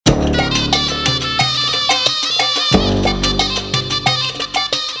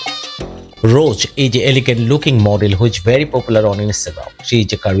Rose is an elegant-looking model who is very popular on Instagram. She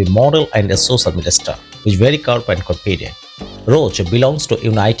is a curvy model and a social media star who is very curvy and confident. Rose belongs to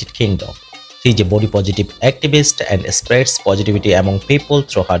United Kingdom. She is a body-positive activist and spreads positivity among people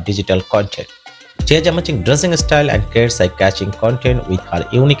through her digital content. She has amazing dressing style and creates eye-catching content with her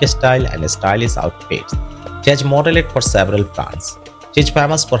unique style and stylish outfits. She has modeled for several brands. She is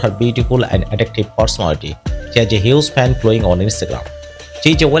famous for her beautiful and attractive personality. She has a huge fan following on Instagram.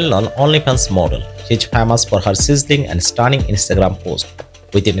 She is a well-known OnlyFans model. She is famous for her sizzling and stunning Instagram posts.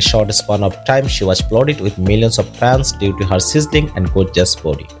 Within a short span of time, she was flooded with millions of fans due to her sizzling and gorgeous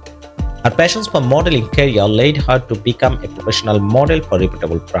body. Her passion for modeling career led her to become a professional model for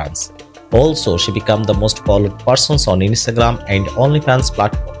reputable brands. Also, she became the most followed person on Instagram and OnlyFans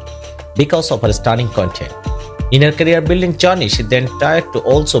platform because of her stunning content. In her career building journey, she then tried to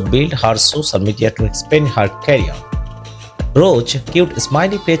also build her social media to expand her career. Rose's cute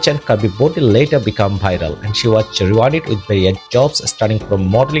smiley face and curvy body later became viral, and she was rewarded with various jobs starting from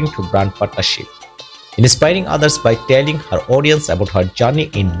modeling to brand partnership, inspiring others by telling her audience about her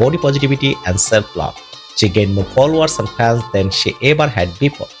journey in body positivity and self-love. She gained more followers and fans than she ever had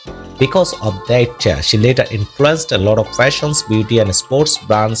before. Because of that, she later influenced a lot of fashions, beauty and sports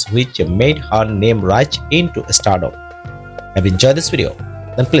brands which made her name rise into stardom. Have you enjoyed this video?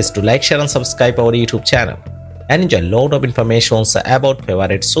 Then please do like, share and subscribe our YouTube channel and enjoy a lot of information about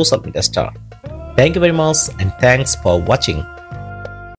favorite social media star. Thank you very much and thanks for watching.